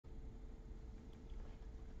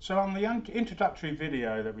So on the introductory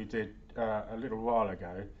video that we did a little while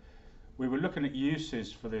ago, we were looking at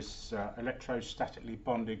uses for this electrostatically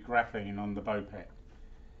bonded graphene on the BOPET.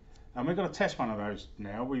 And we're going to test one of those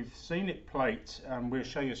now. We've seen it plate, and we'll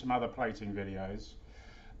show you some other plating videos.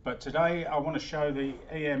 But today I want to show the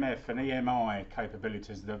EMF and EMI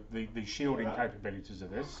capabilities, the shielding capabilities of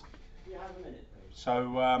this. Yeah, have a minute, please.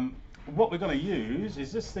 So what we're going to use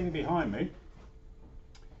is this thing behind me.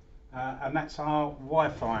 And that's our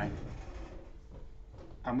Wi-Fi,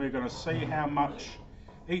 and we're going to see how much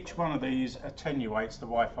each one of these attenuates the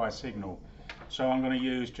Wi-Fi signal. So I'm going to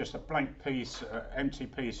use just a blank piece, empty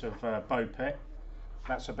piece of BOPET.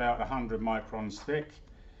 That's about 100 microns thick.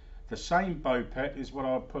 The same BOPET is what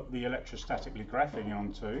I'll put the electrostatically graphene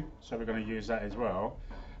onto, so we're going to use that as well.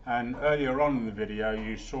 And earlier on in the video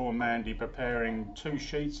you saw Mandy preparing two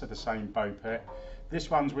sheets of the same BOPET. This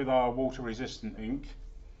one's with our water resistant ink,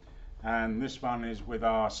 and this one is with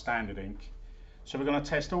our standard ink. So we're going to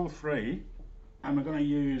test all three, and we're going to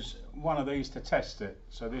use one of these to test it.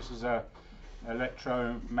 So this is a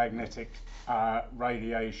electromagnetic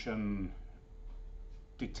radiation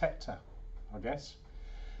detector, I guess.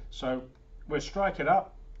 So we'll strike it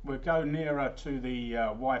up, we'll go nearer to the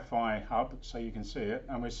Wi-Fi hub so you can see it,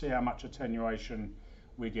 and we'll see how much attenuation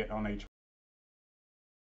we get on each.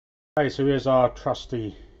 Okay, so here's our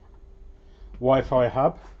trusty Wi-Fi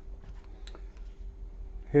hub.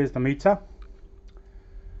 Here's the meter.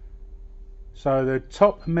 So the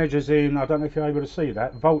top measures in, I don't know if you're able to see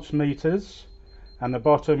that, volts meters, and the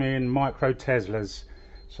bottom in micro Teslas.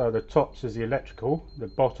 So the top is the electrical, the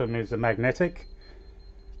bottom is the magnetic.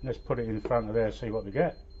 Let's put it in front of there, see what we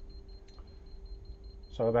get.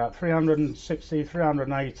 So about 360,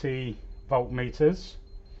 380 volt meters.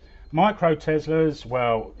 Micro Teslas,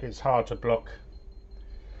 well, it's hard to block.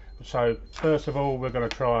 So first of all, we're going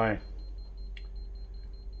to try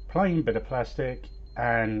plain bit of plastic,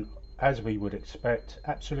 and as we would expect,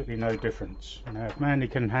 absolutely no difference. Now if Mandy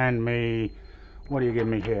can hand me, what do you give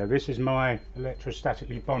me here? This is my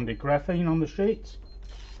electrostatically bonded graphene on the sheet.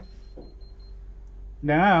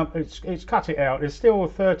 Now it's cut it out. It's still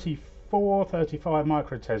 34, 35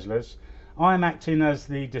 microteslas. I'm acting as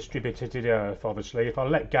the distributor to the earth, obviously. If I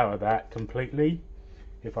let go of that completely,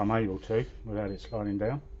 if I'm able to, without it sliding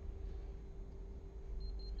down,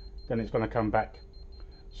 then it's going to come back.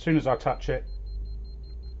 As soon as I touch it,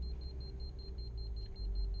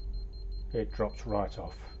 it drops right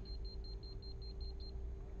off.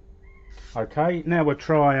 Okay, now we'll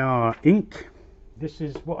try our ink. This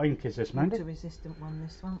is, what ink is this, Mandy? Water resistant one,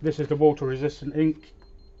 this one. This is the water resistant ink.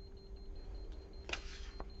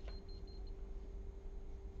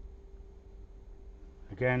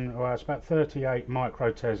 Again, well, it's about 38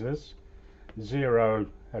 microteslas, 0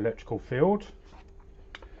 electrical field.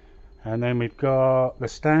 And then we've got the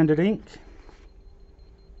standard ink.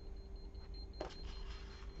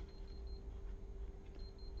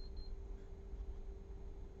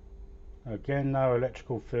 Again, no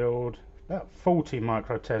electrical field, about 40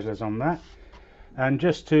 microteslas on that. And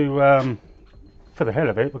just to, for the hell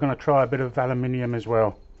of it, we're going to try a bit of aluminium as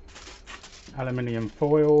well. Aluminium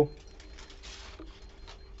foil.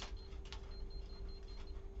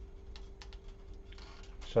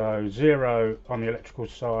 So 0 on the electrical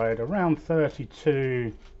side, around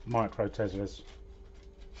 32 microteslas.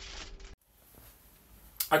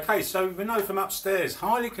 Okay, so we know from upstairs,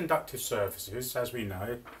 highly conductive surfaces, as we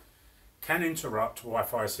know, can interrupt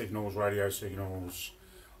Wi-Fi signals, radio signals,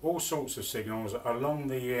 all sorts of signals along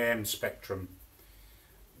the EM spectrum.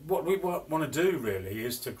 What we want to do really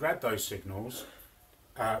is to grab those signals.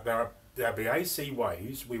 There'll be AC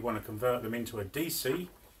waves. We want to convert them into a DC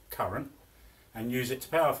current and use it to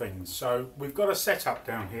power things. So we've got a setup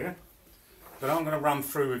down here that I'm going to run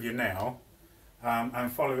through with you now, and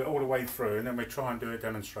follow it all the way through, and then we'll try and do a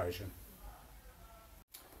demonstration.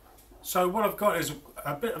 So what I've got is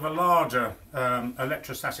a bit of a larger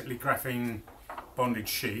electrostatically graphene bonded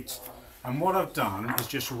sheet, and what I've done is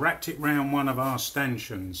just wrapped it round one of our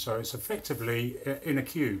stanchions, so it's effectively in a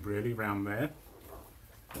cube really round there.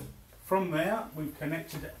 From there we've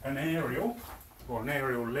connected an aerial, or an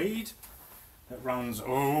aerial lead, that runs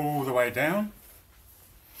all the way down,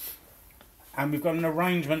 and we've got an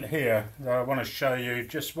arrangement here that I want to show you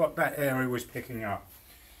just what that area was picking up.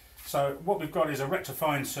 So what we've got is a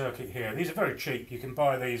rectifying circuit here. These are very cheap. You can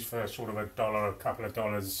buy these for sort of $1, a couple of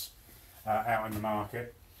dollars out in the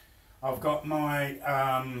market. I've got my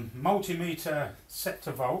multimeter set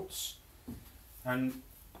to volts, and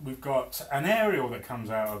we've got an aerial that comes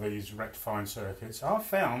out of these rectifying circuits. I've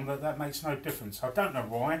found that that makes no difference. I don't know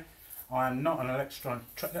why. I am not an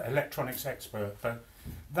electronics expert, but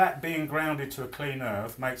that being grounded to a clean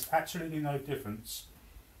earth makes absolutely no difference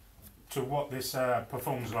to what this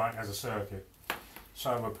performs like as a circuit.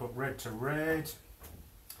 So we'll put red to red,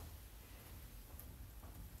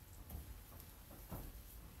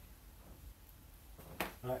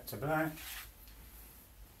 black to black.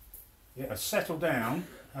 It'll settle down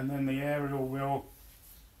and then the aerial will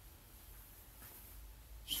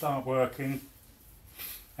start working,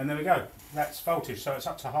 and there we go, that's voltage. So it's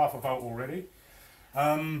up to 0.5 volt already.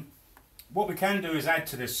 What we can do is add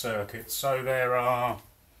to this circuit. So there are,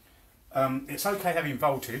 it's okay having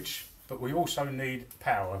voltage, but we also need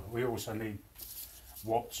power. We also need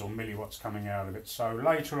watts or milliwatts coming out of it. So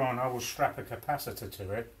later on I will strap a capacitor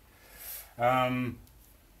to it, and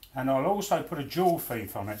I'll also put a joule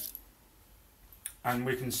fief on it, and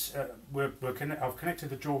we can I've connected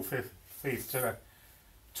the joule fief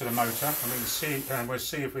to the motor, and we can see, we'll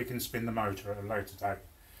see if we can spin the motor at a later date.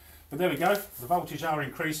 But there we go, the voltage are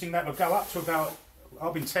increasing. That will go up to about,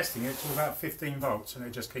 I've been testing it to about 15 volts, and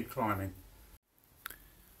it just keeps climbing.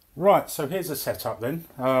 Right, so here's the setup then.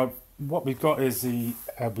 What we've got is the,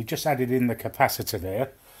 we just added in the capacitor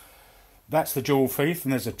there. That's the joule fief,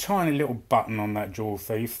 and there's a tiny little button on that joule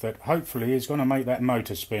fief that hopefully is going to make that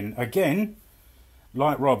motor spin. Again,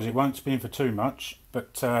 like Rob's, it won't spin for too much,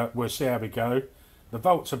 but we'll see how we go. The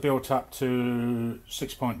volts are built up to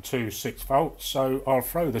 6.26 volts, so I'll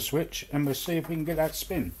throw the switch and we'll see if we can get that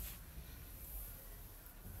spin.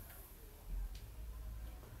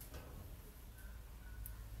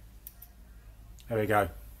 There we go,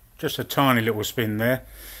 just a tiny little spin there.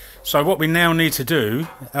 So what we now need to do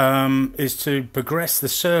is to progress the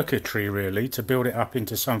circuitry really, to build it up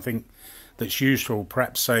into something that's useful,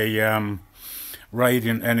 perhaps a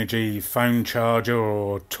radiant energy phone charger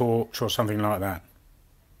or torch or something like that.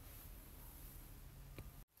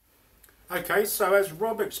 Okay, so as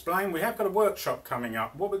Rob explained, we have got a workshop coming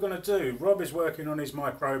up. What we're going to do, Rob is working on his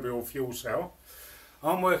microbial fuel cell.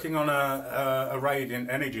 I'm working on a radiant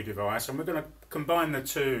energy device, and we're going to combine the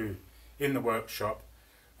two in the workshop.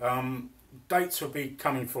 Dates will be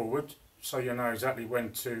coming forward, so you know exactly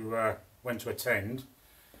when to attend.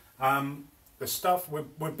 The stuff,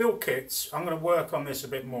 we've built kits. I'm going to work on this a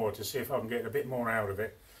bit more to see if I can get a bit more out of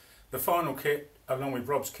it. The final kit, along with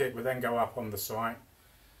Rob's kit, will then go up on the site.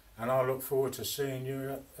 And I look forward to seeing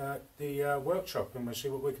you at the workshop, and we'll see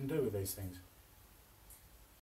what we can do with these things.